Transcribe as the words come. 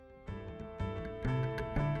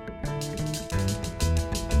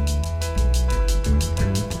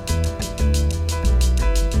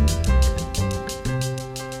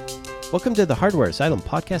Welcome to the Hardware Asylum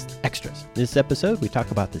Podcast Extras. In this episode, we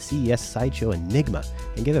talk about the CES Sideshow Enigma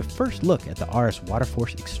and give a first look at the Aorus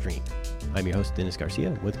Waterforce Xtreme. I'm your host, Dennis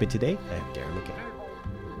Garcia. With me today, I have Darren McKay.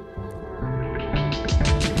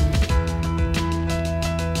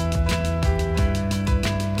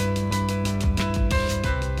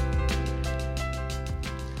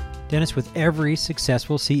 Dennis, with every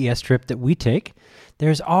successful CES trip that we take,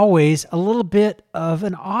 there's always a little bit of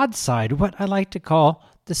an odd side, what I like to call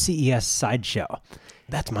the CES Sideshow.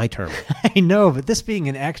 That's my term. I know, but this being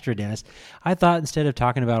an extra, Dennis, I thought instead of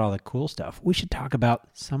talking about all the cool stuff, we should talk about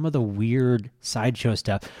some of the weird sideshow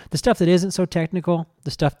stuff. The stuff that isn't so technical,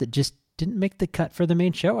 the stuff that just didn't make the cut for the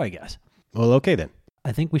main show, I guess. Well, okay then.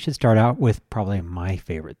 I think we should start out with probably my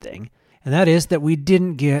favorite thing, and that is that we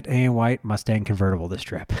didn't get a white Mustang convertible this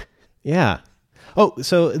trip. Yeah. Oh,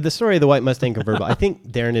 so the story of the white Mustang convertible, I think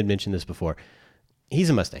Darren had mentioned this before. He's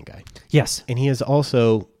a Mustang guy. Yes. And he is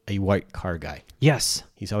also a white car guy. Yes.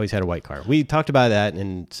 He's always had a white car. We talked about that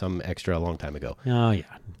in some extra a long time ago. Oh, yeah.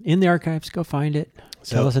 In the archives, go find it.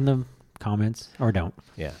 Tell us in the comments, or don't.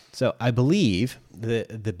 Yeah. So I believe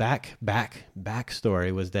the back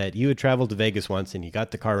story was that you had traveled to Vegas once and you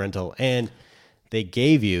got the car rental and they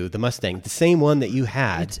gave you the Mustang, the same one that you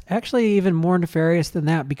had. It's actually even more nefarious than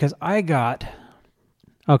that because I got...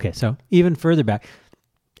 Okay, so even further back.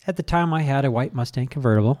 At the time, I had a white Mustang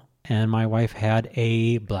convertible, and my wife had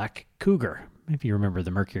a black Cougar, if you remember the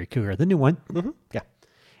Mercury Cougar, the new one. Mm-hmm. Yeah.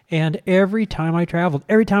 And every time I traveled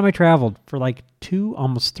for like 2,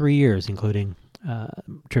 almost 3 years, including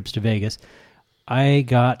trips to Vegas, I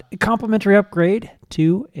got a complimentary upgrade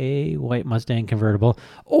to a white Mustang convertible,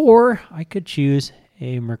 or I could choose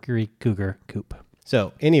a Mercury Cougar coupe.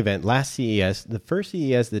 So, in any event, last CES, the first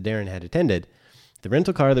CES that Darren had attended, the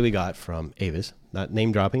rental car that we got from Avis, not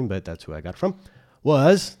name dropping, but that's who I got from,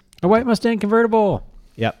 was a white Mustang convertible.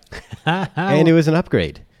 Yep. And it was an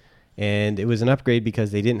upgrade. And it was an upgrade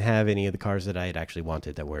because they didn't have any of the cars that I had actually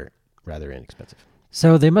wanted that were rather inexpensive.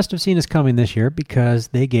 So they must have seen us coming this year because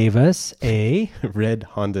they gave us a red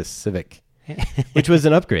Honda Civic, which was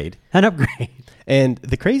an upgrade. An upgrade. And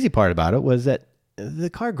the crazy part about it was that the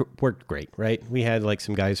car worked great, right? We had like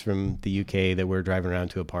some guys from the UK that were driving around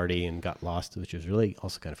to a party and got lost, which was really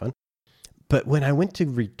also kind of fun. But when I went to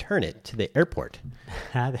return it to the airport,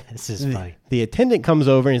 this is funny. The attendant comes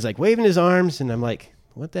over and he's like waving his arms. And I'm like,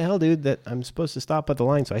 what the hell, dude? That I'm supposed to stop at the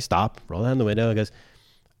line. So I stop, roll down the window. He goes,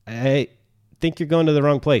 I think you're going to the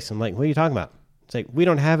wrong place. I'm like, what are you talking about? It's like, we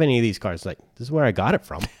don't have any of these cars. It's like, this is where I got it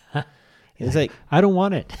from. It's like, I don't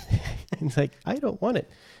want it. It's like, I don't want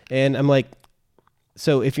it. And I'm like,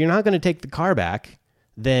 so if you're not going to take the car back,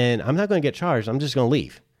 then I'm not going to get charged. I'm just going to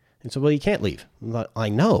leave. And so, well, you can't leave. I'm like, I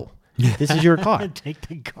know. This is your car. Take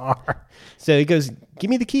the car. So he goes, give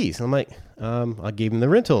me the keys. And I'm like, I gave him the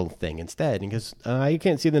rental thing instead. And he goes, you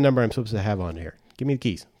can't see the number I'm supposed to have on here. Give me the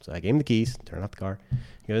keys. So I gave him the keys, turn off the car.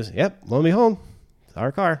 He goes, yep, lo and behold, it's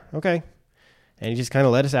our car. Okay. And he just kind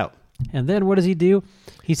of let us out. And then what does he do?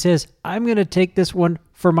 He says, I'm going to take this one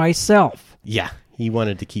for myself. Yeah. He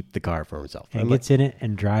wanted to keep the car for himself. And gets in it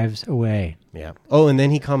and drives away. Yeah. Oh, and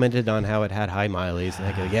then he commented on how it had high mileage. And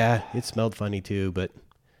I go, yeah, it smelled funny too, but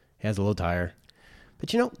it has a low tire.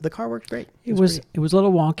 But you know, the car worked great. It was a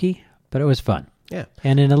little wonky, but it was fun. Yeah.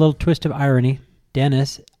 And in a little twist of irony,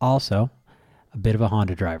 Dennis also a bit of a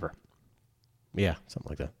Honda driver. Yeah,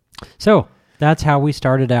 something like that. So that's how we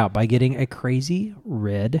started out, by getting a crazy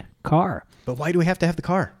red car. But why do we have to have the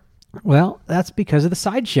car? Well, that's because of the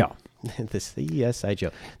sideshow. The CES Sideshow.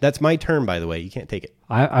 That's my term, by the way. You can't take it.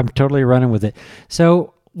 I'm totally running with it.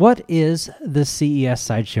 So what is the CES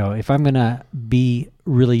Sideshow? If I'm going to be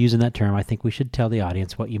really using that term, I think we should tell the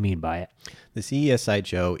audience what you mean by it. The CES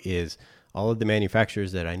Sideshow is all of the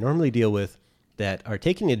manufacturers that I normally deal with that are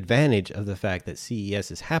taking advantage of the fact that CES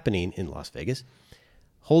is happening in Las Vegas,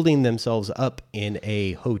 holding themselves up in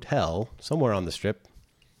a hotel somewhere on the Strip.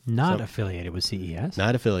 Not affiliated with CES.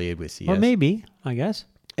 Not affiliated with CES. Or maybe, I guess.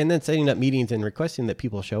 And then setting up meetings and requesting that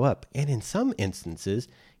people show up. And in some instances,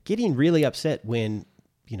 getting really upset when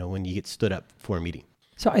you get stood up for a meeting.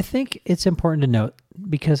 So I think it's important to note,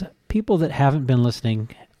 because people that haven't been listening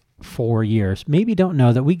for years maybe don't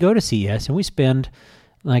know that we go to CES and we spend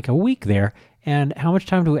like a week there. And how much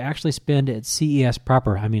time do we actually spend at CES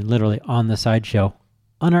proper? I mean, literally on the sideshow,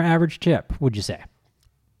 on our average trip, would you say?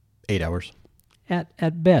 8 hours.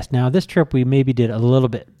 At best. Now, this trip we maybe did a little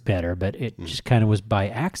bit better, but it just kind of was by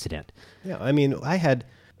accident. Yeah, I mean, I had,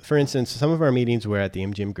 for instance, some of our meetings were at the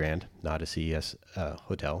MGM Grand, not a CES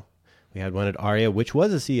hotel. We had one at Aria, which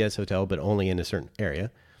was a CES hotel, but only in a certain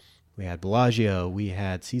area. We had Bellagio. We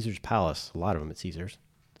had Caesar's Palace, a lot of them at Caesar's.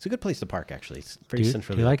 It's a good place to park, actually. It's Do very you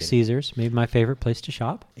centrally like located. Caesars? Maybe my favorite place to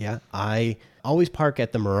shop. Yeah, I always park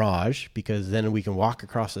at the Mirage because then we can walk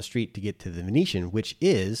across the street to get to the Venetian, which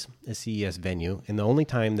is a CES venue, and the only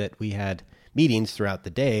time that we had meetings throughout the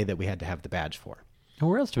day that we had to have the badge for. And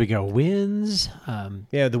where else do we go? Winds?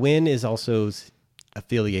 Yeah, the Wynn is also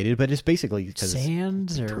affiliated, but it's basically because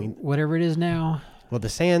Sands or whatever it is now. Well, the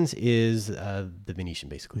Sands is the Venetian,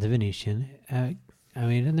 basically. The Venetian.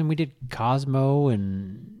 And then we did Cosmo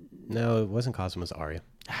and... No, it wasn't Cosmo, it was Aria.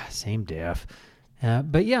 Same diff.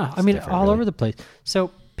 But yeah, It's all really. over the place.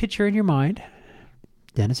 So picture in your mind,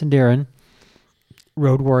 Dennis and Darren,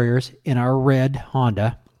 road warriors in our red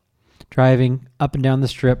Honda, driving up and down the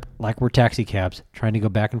strip like we're taxi cabs, trying to go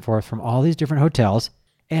back and forth from all these different hotels.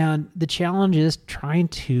 And the challenge is trying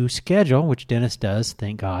to schedule, which Dennis does,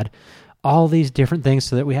 thank God, all these different things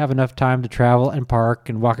so that we have enough time to travel and park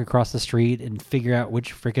and walk across the street and figure out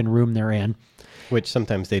which freaking room they're in. Which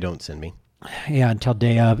sometimes they don't send me. Yeah, until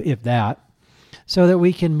day of, if that. So that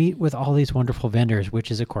we can meet with all these wonderful vendors,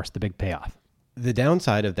 which is, of course, the big payoff. The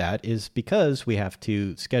downside of that is because we have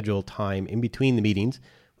to schedule time in between the meetings,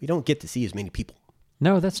 we don't get to see as many people.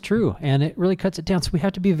 No, that's true. And it really cuts it down. So we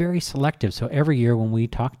have to be very selective. So every year when we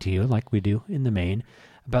talk to you, like we do in the main,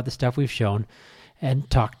 about the stuff we've shown and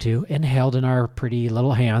talked to and held in our pretty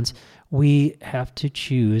little hands, we have to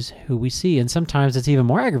choose who we see. And sometimes it's even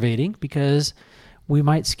more aggravating because we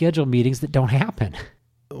might schedule meetings that don't happen.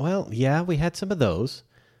 Well, yeah, we had some of those.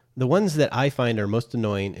 The ones that I find are most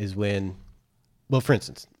annoying is when, well, for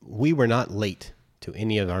instance, we were not late to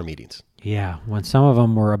any of our meetings. Yeah, when some of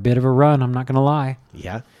them were a bit of a run, I'm not going to lie.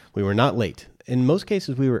 Yeah, we were not late. In most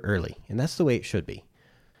cases, we were early, and that's the way it should be.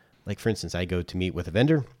 Like, for instance, I go to meet with a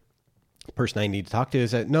vendor. The person I need to talk to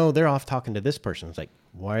is that, no, they're off talking to this person. It's like,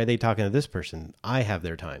 why are they talking to this person? I have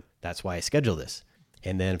their time. That's why I schedule this.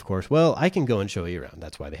 And then, of course, well, I can go and show you around.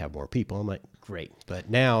 That's why they have more people. I'm like, great. But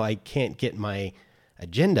now I can't get my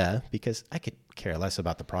agenda because I could care less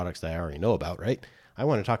about the products that I already know about, right? I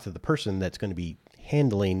want to talk to the person that's going to be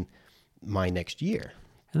handling my next year.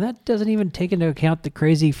 And that doesn't even take into account the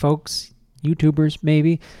crazy folks, YouTubers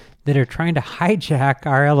maybe, that are trying to hijack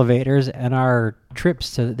our elevators and our trips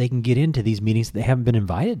so that they can get into these meetings that they haven't been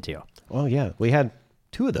invited to. Well, yeah, we had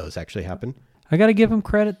 2 of those actually happen. I got to give them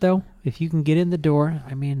credit, though. If you can get in the door,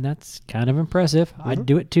 that's kind of impressive. Mm-hmm. I'd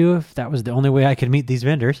do it, too, if that was the only way I could meet these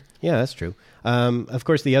vendors. Yeah, that's true. Of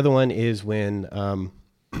course, the other one is when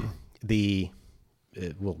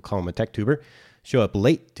we'll call him a tech tuber, show up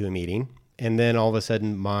late to a meeting, and then all of a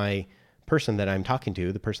sudden my person that I'm talking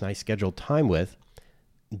to, the person I scheduled time with,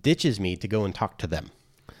 ditches me to go and talk to them.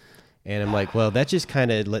 And I'm like, well, that just kind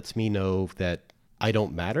of lets me know that I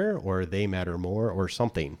don't matter, or they matter more, or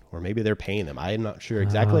something, or maybe they're paying them. I'm not sure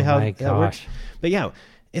exactly how that works. But yeah,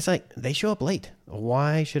 it's like they show up late.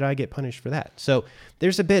 Why should I get punished for that? So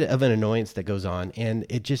there's a bit of an annoyance that goes on, and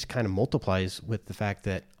it just kind of multiplies with the fact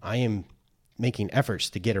that I am making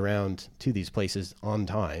efforts to get around to these places on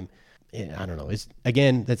time. And I don't know.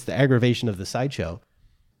 That's the aggravation of the sideshow.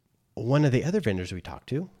 One of the other vendors we talked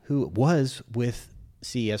to, who was with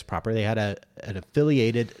CES proper, they had an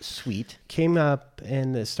affiliated suite, came up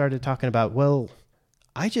and started talking about, well,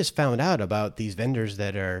 I just found out about these vendors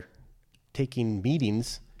that are taking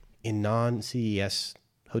meetings in non-CES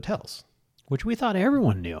hotels. Which we thought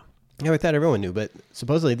everyone knew. Yeah, we thought everyone knew, but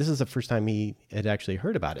supposedly this is the first time he had actually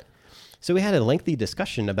heard about it. So we had a lengthy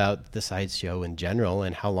discussion about the sideshow in general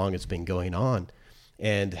and how long it's been going on,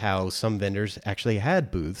 and how some vendors actually had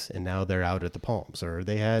booths and now they're out at the Palms, or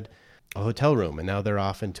they had a hotel room and now they're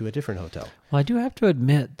off into a different hotel. Well, I do have to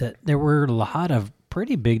admit that there were a lot of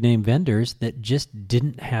pretty big name vendors that just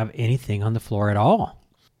didn't have anything on the floor at all.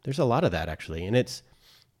 There's a lot of that actually, and it's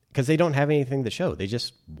because they don't have anything to show. They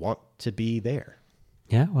just want to be there.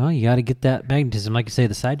 Yeah, well, you got to get that magnetism. Like you say,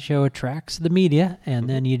 the sideshow attracts the media, and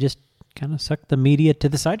then you just kind of suck the media to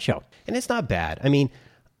the sideshow. And it's not bad. I mean,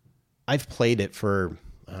 I've played it for,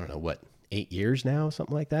 8 years now,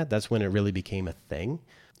 something like that. That's when it really became a thing.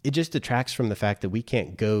 It just detracts from the fact that we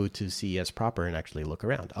can't go to CES proper and actually look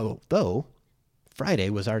around. Although Friday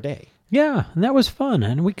was our day. Yeah, and that was fun.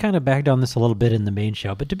 And we kind of bagged on this a little bit in the main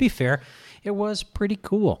show. But to be fair, it was pretty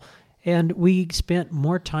cool. And we spent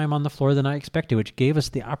more time on the floor than I expected, which gave us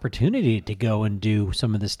the opportunity to go and do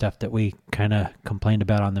some of the stuff that we kind of complained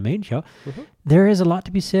about on the main show. Mm-hmm. There is a lot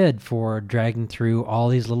to be said for dragging through all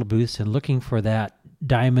these little booths and looking for that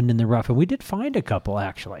diamond in the rough. And we did find a couple,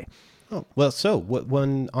 actually. Oh, well, so what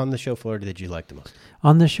one on the show floor did you like the most?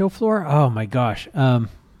 On the show floor? Oh, my gosh. And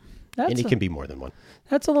it can be more than one.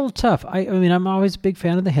 That's a little tough. I mean, I'm always a big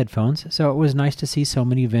fan of the headphones, so it was nice to see so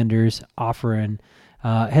many vendors offering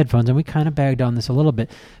headphones, and we kind of bagged on this a little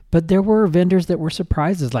bit. But there were vendors that were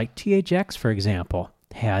surprises, like THX, for example,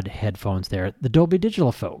 had headphones there. The Dolby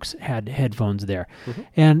Digital folks had headphones there. Mm-hmm.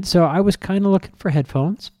 And so I was kind of looking for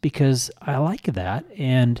headphones because I like that.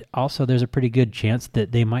 And also there's a pretty good chance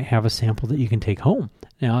that they might have a sample that you can take home.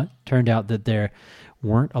 Now, it turned out that there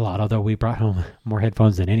weren't a lot, although we brought home more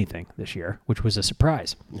headphones than anything this year, which was a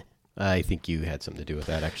surprise. I think you had something to do with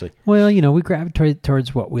that, actually. Well, we gravitate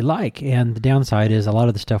towards what we like. And the downside is a lot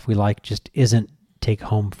of the stuff we like just isn't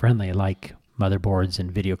take-home friendly, like motherboards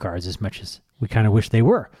and video cards, as much as we kind of wish they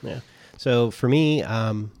were. Yeah. So for me,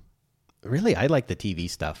 really, I like the TV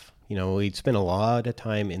stuff. We'd spent a lot of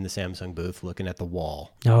time in the Samsung booth looking at the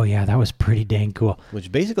wall. Oh, yeah, that was pretty dang cool.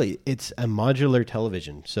 Which basically, it's a modular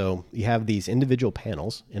television. So you have these individual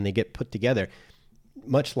panels, and they get put together,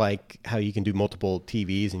 much like how you can do multiple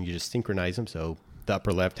TVs, and you just synchronize them. So the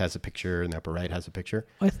upper left has a picture, and the upper right has a picture.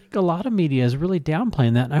 I think a lot of media is really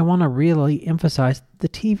downplaying that, and I want to really emphasize the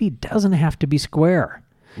TV doesn't have to be square.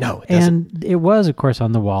 No, it doesn't. And it was, of course,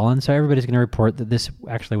 on the wall. And so everybody's going to report that this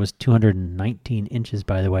actually was 219 inches,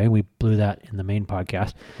 by the way. We blew that in the main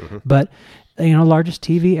podcast. Mm-hmm. But, largest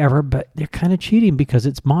TV ever, but they're kind of cheating because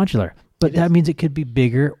it's modular. But that means it could be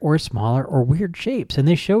bigger or smaller or weird shapes. And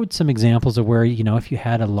they showed some examples of where, if you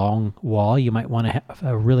had a long wall, you might want to have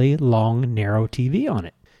a really long, narrow TV on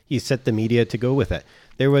it. You set the media to go with it.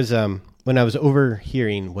 There was, when I was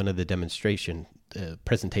overhearing one of the demonstration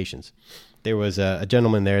presentations, there was a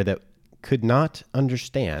gentleman there that could not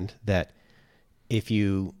understand that if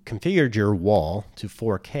you configured your wall to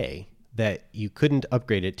 4K, that you couldn't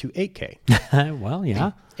upgrade it to 8K. Well,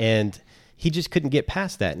 yeah. And he just couldn't get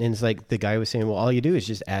past that. And it's like the guy was saying, well, all you do is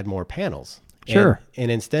just add more panels. Sure. And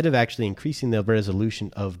instead of actually increasing the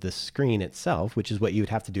resolution of the screen itself, which is what you would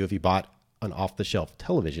have to do if you bought an off-the-shelf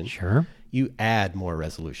television, sure, you add more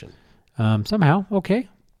resolution. Somehow, okay.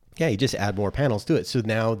 Yeah, you just add more panels to it. So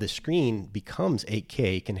now the screen becomes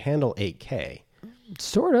 8K, can handle 8K.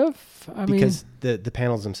 Sort of. Because the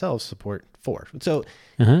panels themselves support 4. So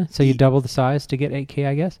you double the size to get 8K,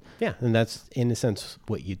 I guess? Yeah, and that's, in a sense,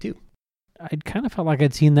 what you do. I kind of felt like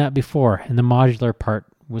I'd seen that before, and the modular part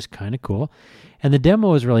was kind of cool. And the demo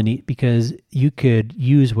was really neat because you could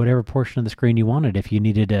use whatever portion of the screen you wanted. If you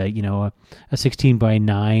needed a 16 by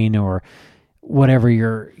 9 or whatever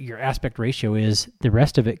your aspect ratio is, the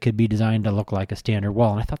rest of it could be designed to look like a standard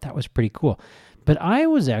wall. And I thought that was pretty cool. But I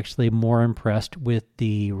was actually more impressed with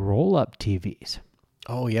the roll-up TVs.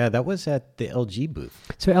 Oh, yeah, that was at the LG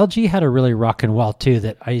booth. So LG had a really rockin' wall, too,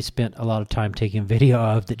 that I spent a lot of time taking video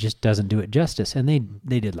of that just doesn't do it justice. And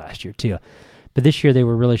they did last year, too. But this year they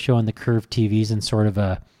were really showing the curved TVs in sort of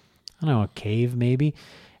a cave maybe.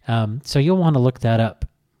 So you'll want to look that up.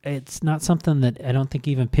 It's not something that I don't think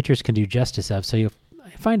even pictures can do justice of. So you'll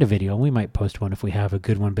find a video, and we might post one if we have a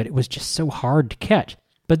good one, but it was just so hard to catch.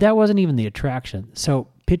 But that wasn't even the attraction. So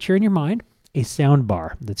picture in your mind a sound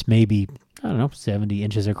bar that's maybe, 70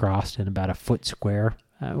 inches across and about a foot square.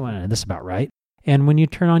 That's about right. And when you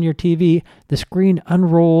turn on your TV, the screen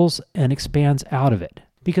unrolls and expands out of it.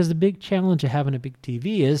 Because the big challenge of having a big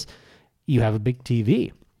TV is you have a big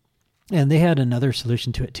TV. And they had another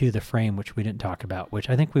solution to it too, the frame, which we didn't talk about, which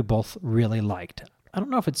I think we both really liked. I don't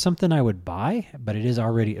know if it's something I would buy, but it is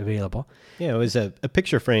already available. Yeah, it was a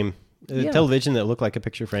picture frame, a television that looked like a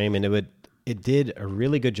picture frame, and it did a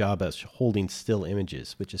really good job at holding still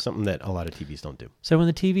images, which is something that a lot of TVs don't do. So when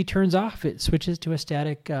the TV turns off, it switches to a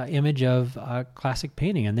static image of classic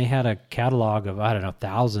painting, and they had a catalog of,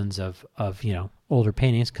 thousands of older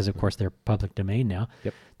paintings, because of course they're public domain now,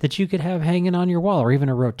 that you could have hanging on your wall, or even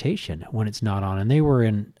a rotation when it's not on. And they were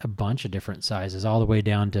in a bunch of different sizes, all the way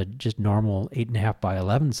down to just normal 8.5 by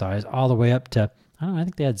 11 size, all the way up to, I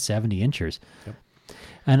think they had 70 inches. Yep.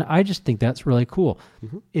 And I just think that's really cool.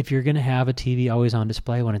 Mm-hmm. If you're going to have a TV always on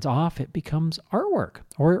display, when it's off, it becomes artwork,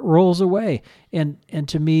 or it rolls away. And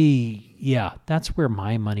to me, yeah, that's where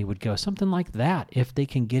my money would go. Something like that, if they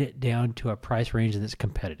can get it down to a price range that's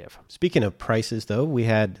competitive. Speaking of prices, though, we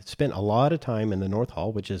had spent a lot of time in the North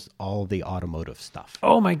Hall, which is all the automotive stuff.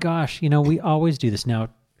 Oh my gosh, we always do this. Now,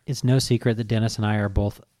 it's no secret that Dennis and I are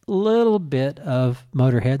both a little bit of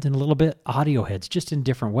motorheads and a little bit audio heads, just in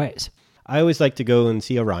different ways. I always like to go and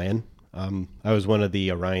see Orion. I was one of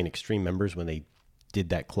the Orion Xtreme members when they did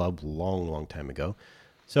that club long time ago.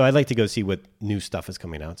 So I'd like to go see what new stuff is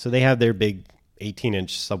coming out. So they have their big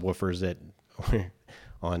 18-inch subwoofers that were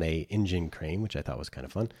on a engine crane, which I thought was kind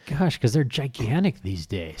of fun. Gosh, because they're gigantic these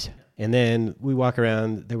days. And then we walk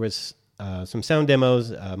around. There was some sound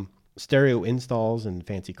demos, stereo installs and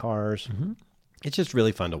fancy cars. Mm-hmm. It's just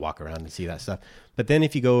really fun to walk around and see that stuff. But then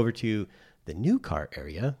if you go over to the the new car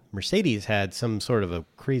area, Mercedes had some sort of a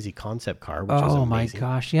crazy concept car, which was Oh my amazing.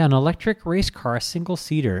 gosh. Yeah, an electric race car, a single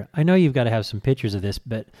seater. I know you've got to have some pictures of this,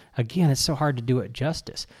 but again, it's so hard to do it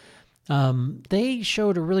justice. They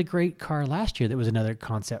showed a really great car last year that was another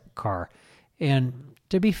concept car. And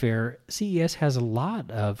to be fair, CES has a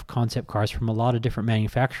lot of concept cars from a lot of different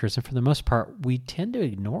manufacturers. And for the most part, we tend to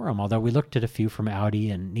ignore them, although we looked at a few from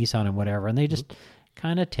Audi and Nissan and whatever, and they just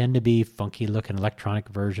kind of tend to be funky looking electronic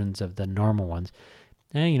versions of the normal ones.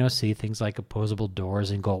 And, you know, see things like opposable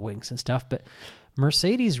doors and gull wings and stuff. But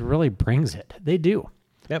Mercedes really brings it. They do.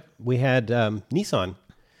 Yep. We had Nissan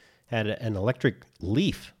had an electric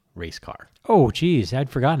Leaf race car. Oh, geez. I'd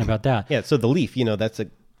forgotten about that. Yeah. So the Leaf, you know, that's a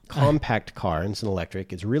compact car and it's an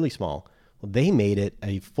electric. It's really small. Well, they made it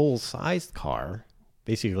a full-sized car,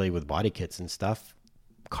 basically with body kits and stuff,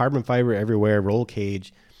 carbon fiber everywhere, roll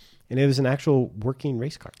cage, and it was an actual working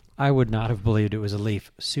race car. I would not have believed it was a Leaf.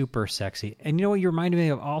 Super sexy. And you know what you reminded me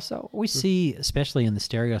of also? We see, especially in the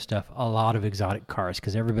stereo stuff, a lot of exotic cars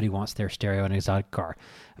because everybody wants their stereo in an exotic car.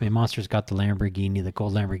 I mean, Monster's got the Lamborghini, the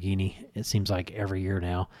gold Lamborghini, it seems like every year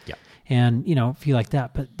now. Yeah. And, you know, a few like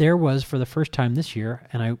that. But there was, for the first time this year,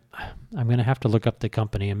 and I'm going to have to look up the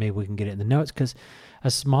company and maybe we can get it in the notes because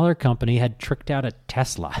a smaller company had tricked out a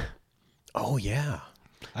Tesla. Oh, yeah.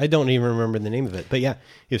 I don't even remember the name of it. But yeah,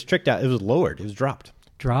 it was tricked out. It was lowered. It was dropped.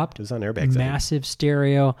 It was on airbags. Massive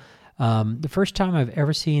stereo. The first time I've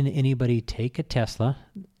ever seen anybody take a Tesla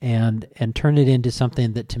and turn it into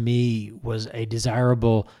something that to me was a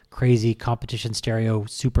desirable, crazy competition stereo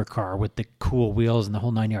supercar with the cool wheels and the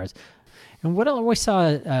whole 9 yards. And what I always saw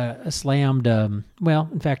a slammed, well,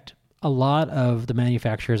 in fact, a lot of the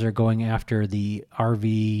manufacturers are going after the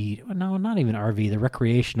RV, no, not even RV, the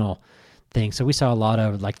recreational thing. So we saw a lot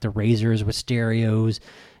of like the Razors with stereos,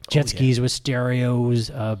 jet skis with stereos,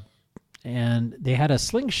 and they had a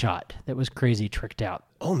slingshot that was crazy tricked out.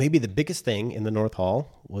 Oh, maybe the biggest thing in the North Hall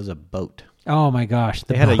was a boat. Oh my gosh,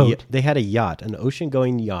 They had a yacht, an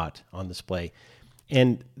ocean-going yacht on display,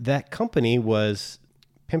 and that company was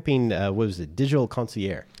pimping. What was it? Digital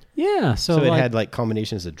Concierge. Yeah, So it had like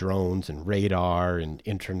combinations of drones and radar and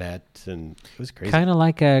internet, and it was crazy. Kind of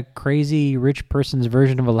like a crazy rich person's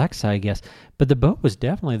version of Alexa, I guess. But the boat was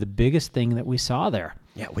definitely the biggest thing that we saw there.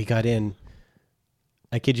 Yeah, we got in.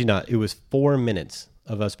 I kid you not. It was 4 minutes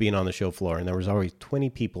of us being on the show floor, and there was already 20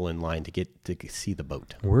 people in line to get to see the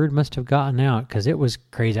boat. Word must have gotten out because it was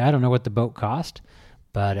crazy. I don't know what the boat cost,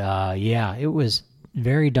 but yeah, it was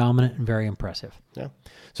very dominant and very impressive. Yeah.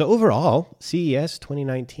 So overall, CES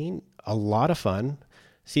 2019, a lot of fun.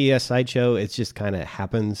 CES Sideshow, it just kind of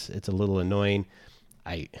happens. It's a little annoying.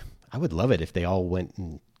 I would love it if they all went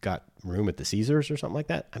and got room at the Caesars or something like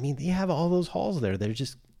that. I mean, they have all those halls there. They're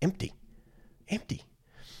just empty.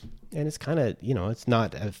 And it's kind of, you know, it's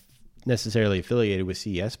not necessarily affiliated with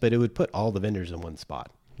CES, but it would put all the vendors in one spot.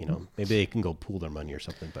 You know, maybe they can go pool their money or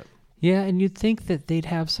something, but... Yeah, and you'd think that they'd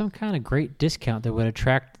have some kind of great discount that would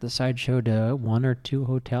attract the Sideshow to one or two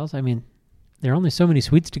hotels. I mean, there are only so many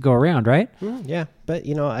suites to go around, right? Yeah, but,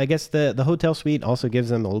 you know, I guess the hotel suite also gives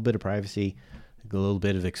them a little bit of privacy, a little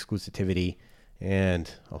bit of exclusivity,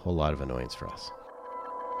 and a whole lot of annoyance for us.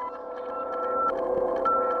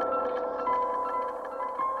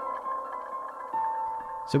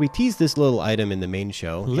 So we teased this little item in the main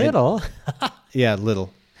show. Little? Yeah,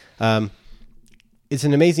 little. It's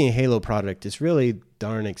an amazing Halo product. It's really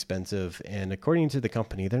darn expensive, and according to the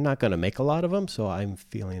company, they're not going to make a lot of them, so I'm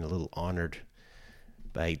feeling a little honored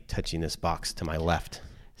by touching this box to my left.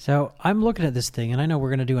 So I'm looking at this thing, and I know we're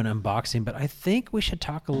going to do an unboxing, but I think we should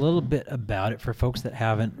talk a little bit about it for folks that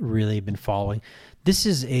haven't really been following. This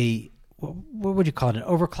is what would you call it, an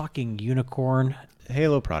overclocking unicorn?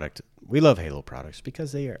 Halo product. We love Halo products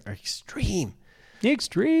because they are extreme.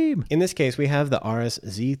 Extreme. In this case, we have the Aorus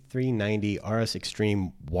Z390 Aorus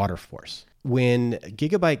Extreme Waterforce. When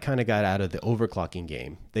Gigabyte kind of got out of the overclocking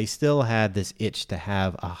game, they still had this itch to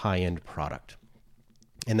have a high-end product.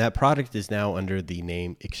 And that product is now under the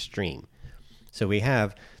name Xtreme. So we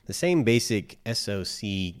have the same basic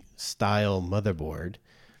SoC style motherboard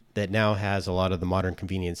that now has a lot of the modern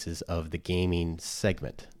conveniences of the gaming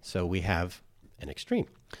segment. So we have an Xtreme.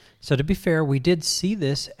 So to be fair, we did see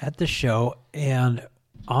this at the show, and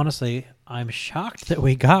honestly, I'm shocked that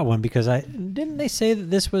we got one because didn't they say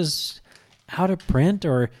that this was out of print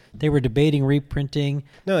or they were debating reprinting?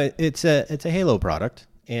 No, it's a Halo product,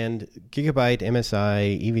 and Gigabyte,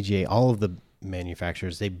 MSI, EVGA, all of the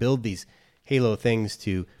manufacturers, they build these Halo things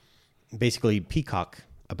to basically peacock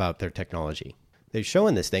about their technology. They're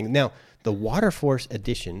showing this thing. Now, the Waterforce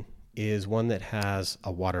edition is one that has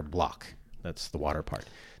a water block. That's the water part.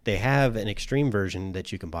 They have an extreme version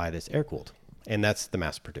that you can buy that's air-cooled. And that's the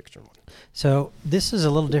mass production one. So this is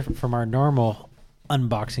a little different from our normal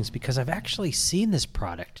unboxings because I've actually seen this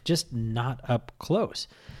product, just not up close.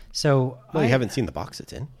 So Well, you haven't seen the box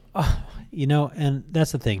it's in. Oh, and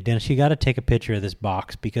that's the thing, Dennis. You got to take a picture of this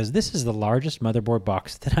box because this is the largest motherboard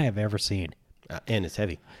box that I have ever seen. And it's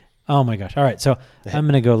heavy. Oh my gosh! All right, so I'm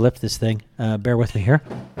going to go lift this thing. Bear with me here.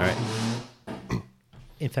 All right.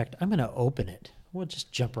 In fact, I'm going to open it. We'll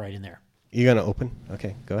just jump right in there. You're going to open?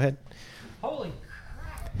 Okay, go ahead. Holy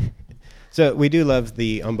crap! So we do love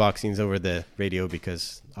the unboxings over the radio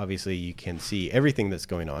because obviously you can see everything that's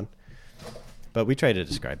going on. But we try to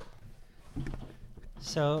describe.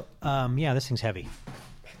 So, this thing's heavy.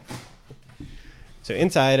 So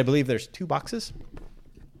inside, I believe there's 2 boxes.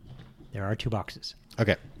 There are 2 boxes.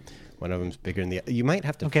 Okay. One of them's bigger than the other. You might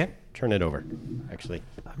have to turn it over, actually.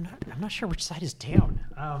 I'm not sure which side is down.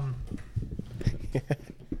 All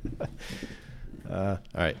right. All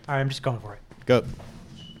right, I'm just going for it. Go.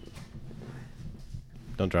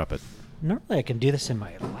 Don't drop it. Normally I can do this in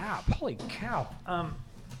my lap. Holy cow. All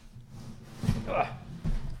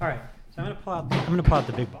right. So I'm gonna pull out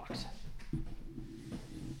the big box.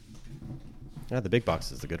 The big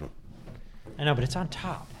box is the good one. I know, but it's on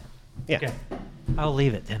top. Yeah. Okay. I'll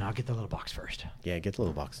leave it then. I'll get the little box first. Yeah, get the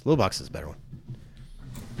little box. The little box is the better one.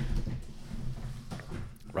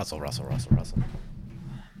 Rustle. All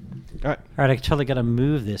right. All right, I totally got to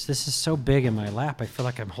move this. This is so big in my lap. I feel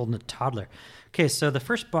like I'm holding a toddler. Okay, so the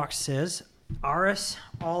first box says Aorus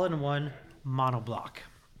all-in-one monoblock.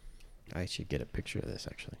 I should get a picture of this,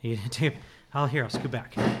 actually. I'll scoot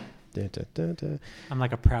back. Da, da, da, da. I'm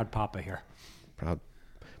like a proud papa here. Proud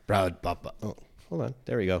papa. Oh, hold on.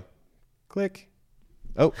 There we go. Click.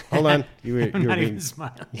 Oh, hold on. You're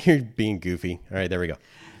being goofy. All right, there we go.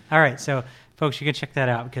 All right, so folks, you can check that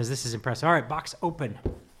out because this is impressive. All right, box open.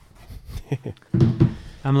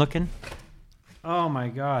 I'm looking. Oh my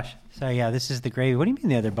gosh. So yeah, this is the gravy. What do you mean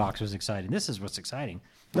the other box was exciting? This is what's exciting.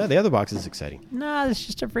 No, the other box is exciting. No, it's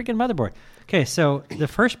just a freaking motherboard. Okay, so the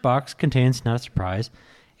first box contains, not a surprise,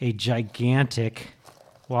 a gigantic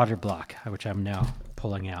water block, which I'm now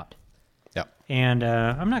pulling out. Yeah. And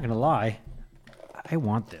I'm not going to lie, I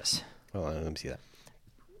want this. Hold on, let me see that.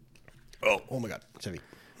 Oh my God, it's heavy.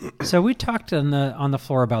 So we talked on the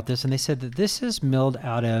floor about this, and they said that this is milled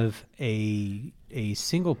out of a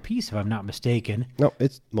single piece, if I'm not mistaken. No,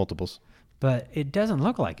 it's multiples. But it doesn't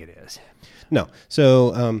look like it is. No.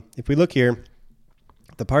 So if we look here,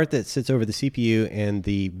 the part that sits over the CPU and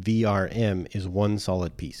the VRM is one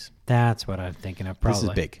solid piece. That's what I'm thinking of, probably. This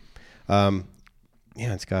is big.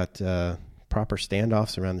 It's got proper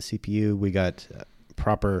standoffs around the CPU. We got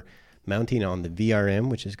proper mounting on the VRM,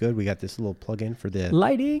 which is good. We got this little plug-in for the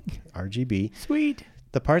lighting, RGB. Sweet.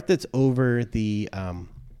 The part that's over the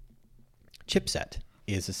chipset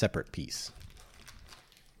is a separate piece.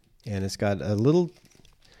 And it's got a little,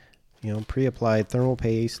 pre-applied thermal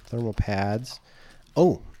paste, thermal pads.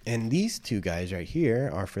 Oh, and these 2 guys right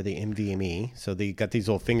here are for the NVMe. So they got these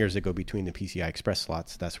little fingers that go between the PCI Express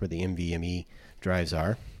slots. That's where the NVMe drives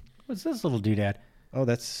are. What's this little doodad? Oh,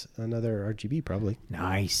 that's another RGB probably.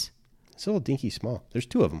 Nice. It's a little dinky small. There's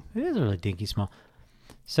 2 of them. It is really dinky small.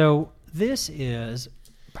 So this is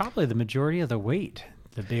probably the majority of the weight,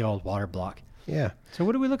 the big old water block. Yeah. So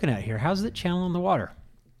what are we looking at here? How's it channeling the water?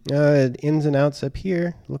 Ins and outs up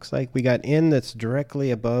here. Looks like we got in that's directly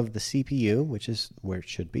above the CPU, which is where it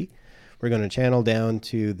should be. We're going to channel down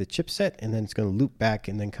to the chipset, and then it's going to loop back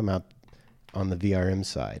and then come out on the VRM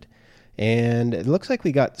side. And it looks like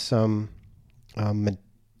we got some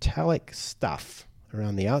metallic stuff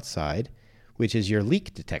around the outside, which is your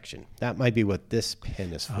leak detection. That might be what this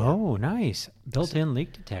pin is for. Oh, nice. Built-in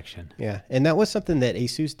leak detection. Yeah, and that was something that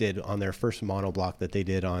ASUS did on their first monoblock that they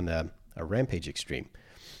did on a Rampage Extreme.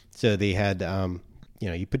 So they had,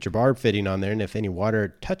 you put your barb fitting on there, and if any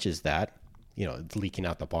water touches that, it's leaking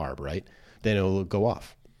out the barb, right? Then it will go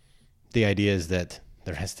off. The idea is that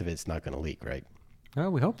the rest of it's not going to leak, right?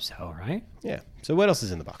 Well, we hope so, right? Yeah. So what else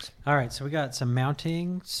is in the box? All right, so we got some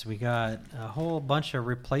mountings. We got a whole bunch of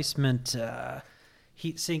replacement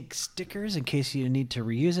heatsink stickers in case you need to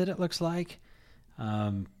reuse it, looks like.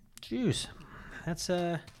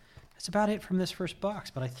 That's about it from this first box,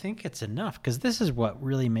 but I think it's enough because this is what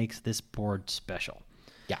really makes this board special.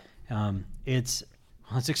 Yeah. It's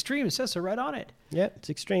extreme. It says so right on it. Yeah, it's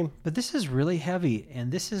extreme. But this is really heavy,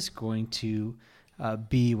 and this is going to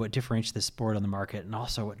be what differentiates this board on the market and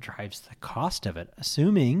also what drives the cost of it,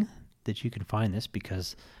 assuming that you can find this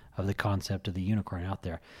because of the concept of the unicorn out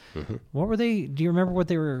there. Mm-hmm. Do you remember what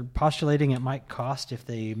they were postulating it might cost if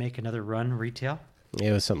they make another run retail?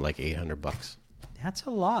 It was something like $800. That's a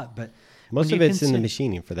lot, but Most of it's in the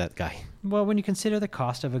machining for that guy. Well, when you consider the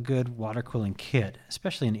cost of a good water cooling kit,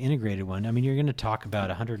 especially an integrated one, I mean, you're going to talk about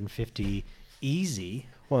 150 easy.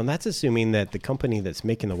 Well, and that's assuming that the company that's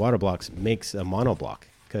making the water blocks makes a monoblock,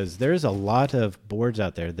 because there's a lot of boards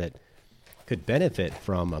out there that could benefit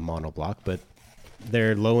from a monoblock, but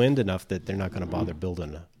they're low end enough that they're not going to bother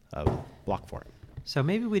building a block for it. So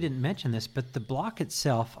maybe we didn't mention this, but the block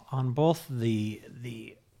itself on both the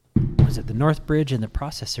North Bridge and the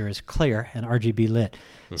processor is clear and RGB lit.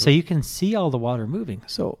 Mm-hmm. So you can see all the water moving.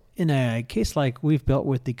 So in a case like we've built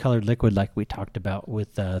with the colored liquid, like we talked about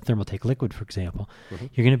with Thermaltake liquid, for example,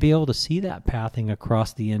 you're going to be able to see that pathing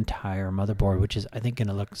across the entire motherboard, which is, I think, going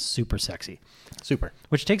to look super sexy. Super.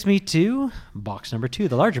 Which takes me to box number 2,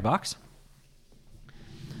 the larger box.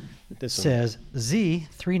 This says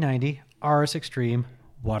Z390 Aorus Extreme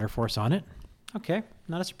Waterforce on it. Okay,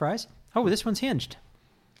 not a surprise. Oh, this one's hinged.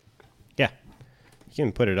 Yeah. You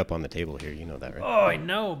can put it up on the table here. You know that, right? Oh, I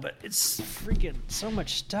know, but it's freaking so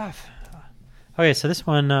much stuff. Okay, so this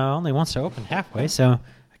one only wants to open halfway, so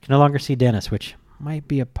I can no longer see Dennis, which might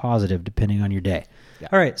be a positive depending on your day. Yeah.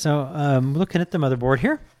 All right, so looking at the motherboard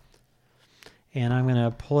here, and I'm going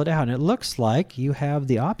to pull it out. And it looks like you have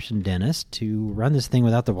the option, Dennis, to run this thing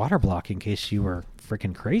without the water block in case you were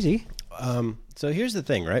freaking crazy. So here's the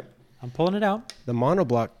thing, right? I'm pulling it out. The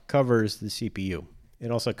monoblock covers the CPU.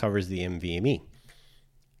 It also covers the NVMe.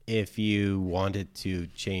 If you wanted to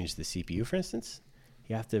change the CPU, for instance,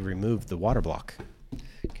 you have to remove the water block.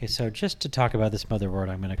 Okay, so just to talk about this motherboard,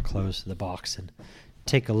 I'm going to close the box and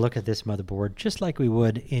take a look at this motherboard just like we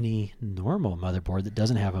would any normal motherboard that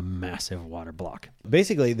doesn't have a massive water block.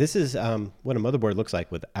 Basically, this is what a motherboard looks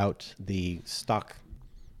like without the stock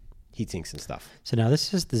heatsinks and stuff. So now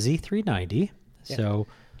this is the Z390. Yeah. So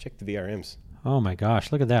check the VRMs. Oh my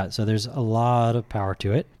gosh, look at that. So there's a lot of power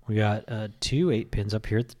to it. We got 2 8-pins up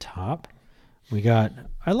here at the top.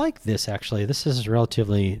 I like this actually. This is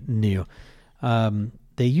relatively new.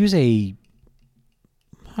 They use it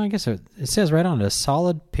says right on it, a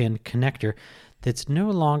solid pin connector that's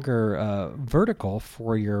no longer vertical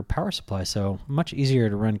for your power supply. So much easier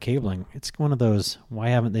to run cabling. It's one of those, why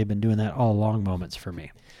haven't they been doing that all along moments for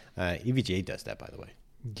me? EVGA does that, by the way.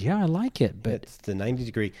 Yeah, I like it, but it's the 90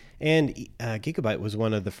 degree. And Gigabyte was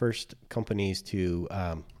one of the first companies to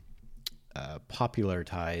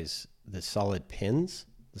popularize the solid pins,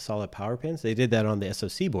 the solid power pins. They did that on the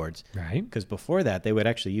SoC boards, right? Because before that, they would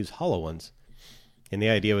actually use hollow ones, and the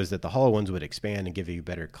idea was that the hollow ones would expand and give you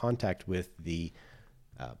better contact with the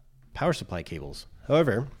power supply cables.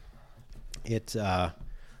 However, it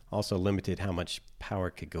also limited how much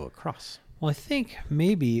power could go across. Well, I think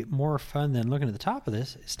maybe more fun than looking at the top of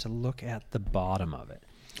this is to look at the bottom of it.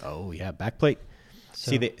 Oh, yeah, backplate. So,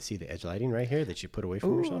 see the edge lighting right here that you put away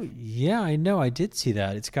from yourself? Yeah, I know. I did see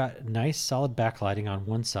that. It's got nice solid backlighting on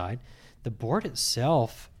one side. The board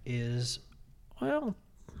itself is, well,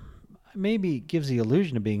 maybe gives the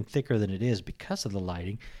illusion of being thicker than it is because of the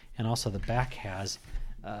lighting, and also the back has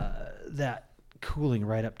that cooling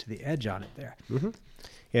right up to the edge on it there. Mm-hmm.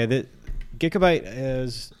 Yeah, the Gigabyte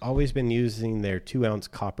has always been using their 2-ounce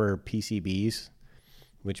copper PCBs,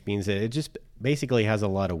 which means that it just basically has a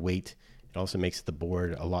lot of weight. It also makes the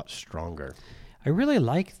board a lot stronger. I really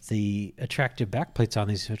like the attractive backplates on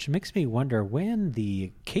these, which makes me wonder when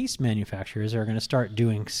the case manufacturers are going to start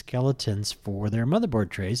doing skeletons for their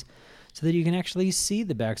motherboard trays so that you can actually see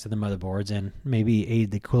the backs of the motherboards and maybe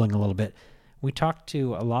aid the cooling a little bit. We talked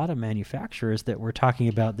to a lot of manufacturers that were talking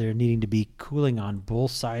about there needing to be cooling on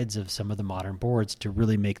both sides of some of the modern boards to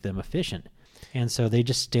really make them efficient. And so they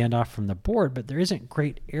just stand off from the board, but there isn't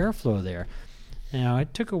great airflow there. Now,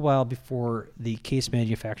 it took a while before the case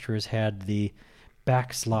manufacturers had the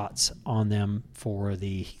back slots on them for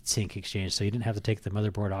the heatsink exchange, so you didn't have to take the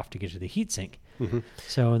motherboard off to get to the heatsink. Mm-hmm.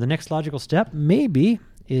 So the next logical step maybe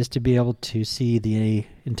is to be able to see the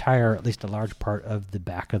entire, at least a large part of the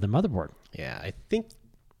back of the motherboard. Yeah,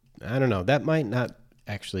 I don't know, that might not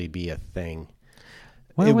actually be a thing.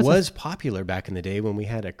 Well, it was popular back in the day when we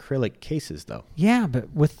had acrylic cases, though. Yeah,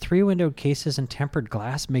 but with 3-windowed cases and tempered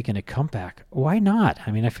glass making a comeback, why not?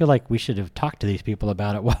 I mean, I feel like we should have talked to these people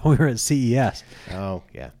about it while we were at CES. Oh,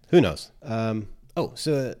 yeah. Who knows?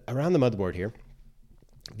 So around the motherboard here,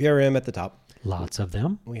 VRM at the top. Lots of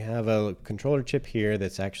them. We have a controller chip here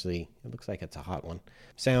that's actually, it looks like it's a hot one.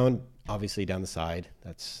 Sound, obviously, down the side.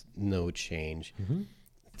 That's no change. Mm-hmm.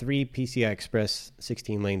 3 PCI Express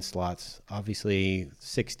 16-lane slots, obviously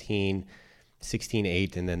 16,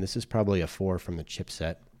 16-8, and then this is probably a 4 from the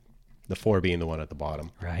chipset, the 4 being the one at the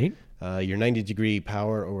bottom. Right. Your 90-degree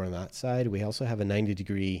power over on that side. We also have a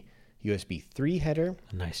 90-degree USB 3 header.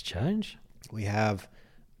 A nice change. We have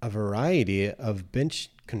a variety of bench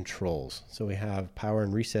controls. So we have power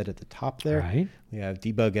and reset at the top there. Right. We have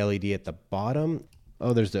debug LED at the bottom.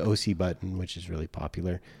 Oh, there's the OC button, which is really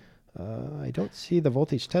popular. I don't see the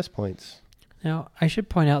voltage test points. Now, I should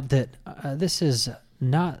point out that this is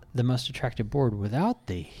not the most attractive board without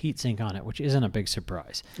the heatsink on it, which isn't a big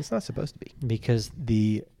surprise. It's not supposed to be. Because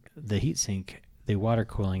the heatsink, the water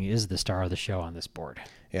cooling, is the star of the show on this board.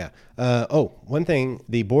 Yeah. One thing,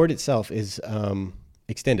 the board itself is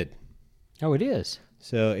extended. Oh, it is.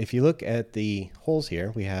 So if you look at the holes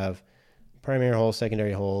here, we have primary hole,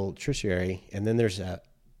 secondary hole, tertiary, and then there's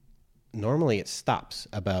normally it stops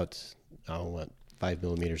about 5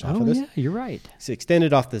 millimeters off of this. Oh, yeah, you're right. It's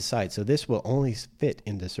extended off the side, so this will only fit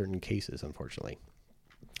into certain cases, unfortunately.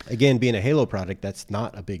 Again, being a Halo product, that's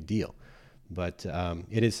not a big deal, but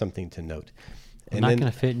it is something to note. Not going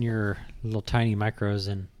to fit in your little tiny micros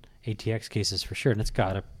and ATX cases for sure, and it's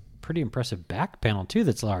got a pretty impressive back panel too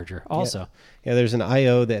that's larger also. Yeah, there's an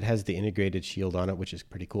I/O that has the integrated shield on it, which is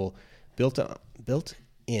pretty cool.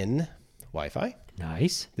 Built-in Wi-Fi.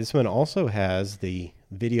 Nice. This one also has the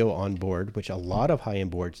video on board, which a lot of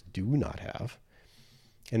high-end boards do not have.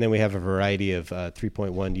 And then we have a variety of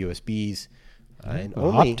 3.1 USBs. And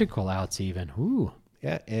only, optical outs even. Ooh.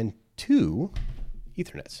 Yeah, and 2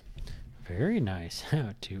 Ethernets. Very nice.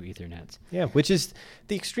 2 Ethernets. Yeah, which is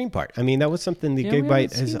the extreme part. I mean, that was something the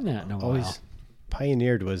Gigabyte has always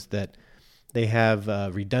pioneered, was that they have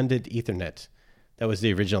redundant Ethernet. That was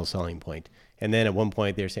the original selling point. And then at one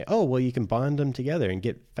point they were saying, oh, well, you can bond them together and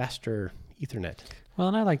get faster Ethernet. Well,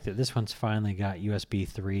 and I like that this one's finally got USB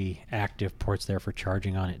 3 active ports there for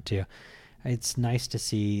charging on it too. It's nice to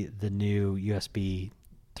see the new USB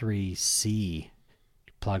 3C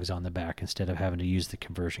plugs on the back instead of having to use the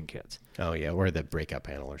conversion kits. Oh, yeah, or the breakout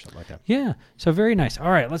panel or something like that. Yeah, so very nice.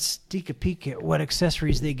 All right, let's take a peek at what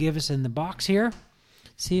accessories they give us in the box here.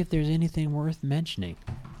 See if there's anything worth mentioning,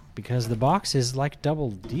 because the box is like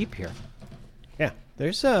double deep here. Yeah,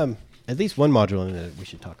 there's at least one module in it that we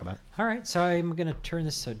should talk about. All right, so I'm going to turn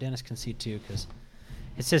this so Dennis can see too, because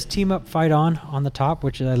it says Team Up Fight On the top,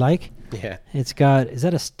 which I like. Yeah. It's got, is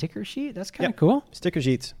that a sticker sheet? That's kind of cool. Sticker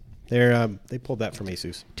sheets. They pulled that from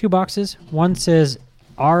Asus. 2 boxes. One says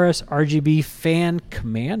Aorus RGB Fan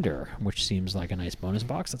Commander, which seems like a nice bonus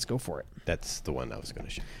box. Let's go for it. That's the one I was going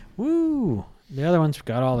to show. Woo! The other one's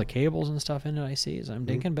got all the cables and stuff in it, I see, as I'm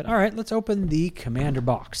thinking. But all right, let's open the Commander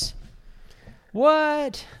box.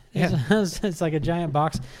 What? Yeah. It's like a giant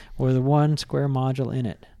box with one square module in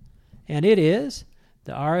it. And it is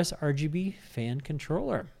the Aorus RGB Fan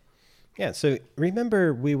Controller. Yeah, so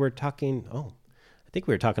remember we were talking, I think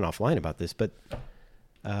we were talking offline about this, but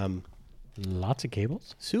lots of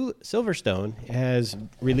cables. Silverstone has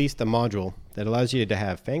released a module that allows you to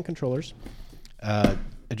have fan controllers,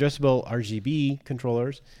 addressable RGB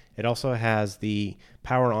controllers. It also has the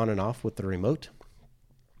power on and off with the remote,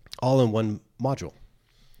 all in one module.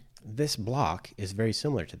 This block is very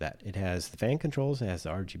similar to that. It has the fan controls, it has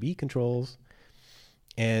the RGB controls,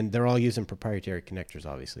 and they're all using proprietary connectors,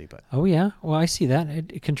 obviously. But oh, yeah. Well, I see that.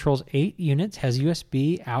 It controls 8 units, has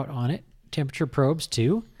USB out on it, temperature probes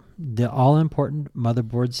too, the all-important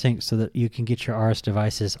motherboard sync so that you can get your Aorus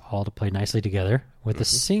devices all to play nicely together with a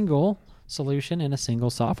single solution and a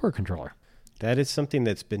single software controller. That is something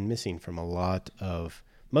that's been missing from a lot of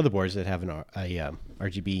motherboards that have a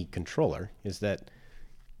RGB controller, is that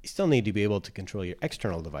you still need to be able to control your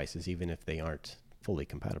external devices even if they aren't fully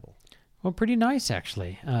compatible. Well, pretty nice,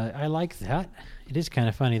 actually. I like that. It is kind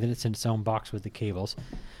of funny that it's in its own box with the cables.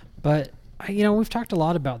 But, we've talked a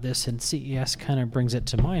lot about this, and CES kind of brings it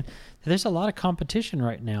to mind. There's a lot of competition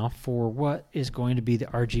right now for what is going to be the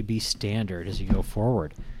RGB standard as you go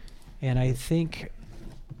forward. And I think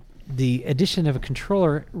the addition of a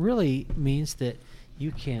controller really means that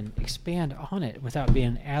you can expand on it without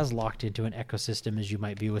being as locked into an ecosystem as you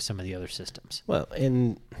might be with some of the other systems. Well,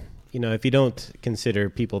 and if you don't consider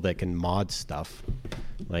people that can mod stuff,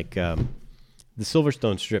 like the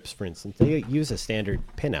Silverstone strips, for instance, they use a standard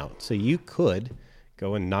pinout. So you could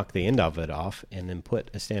go and knock the end of it off and then put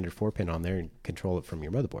a standard 4-pin on there and control it from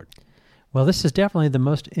your motherboard. Well, this is definitely the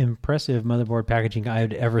most impressive motherboard packaging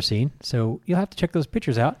I've ever seen. So you'll have to check those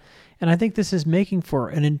pictures out. And I think this is making for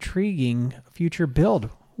an intriguing future build.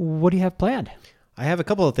 What do you have planned? I have a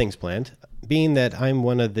couple of things planned. Being that I'm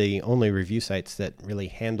one of the only review sites that really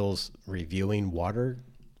handles reviewing water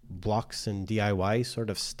blocks and DIY sort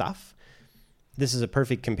of stuff, this is a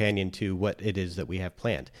perfect companion to what it is that we have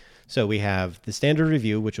planned. So we have the standard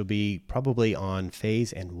review, which will be probably on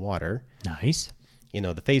phase and water. Nice.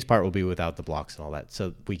 The phase part will be without the blocks and all that,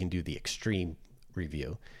 so we can do the extreme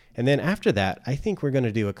review. And then after that, I think we're going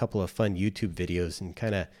to do a couple of fun YouTube videos and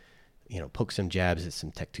kind of, poke some jabs at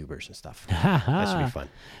some tech tubers and stuff. That should be fun.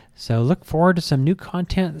 So look forward to some new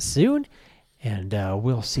content soon, and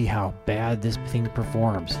we'll see how bad this thing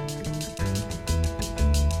performs.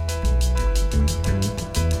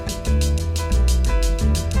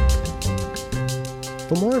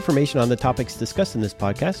 For more information on the topics discussed in this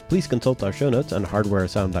podcast, please consult our show notes on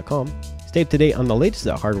hardwareasylum.com. Stay up to date on the latest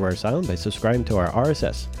at Hardware Asylum by subscribing to our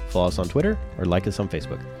RSS. Follow us on Twitter or like us on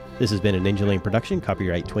Facebook. This has been a Ninja Lane production,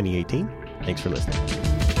 copyright 2018. Thanks for listening.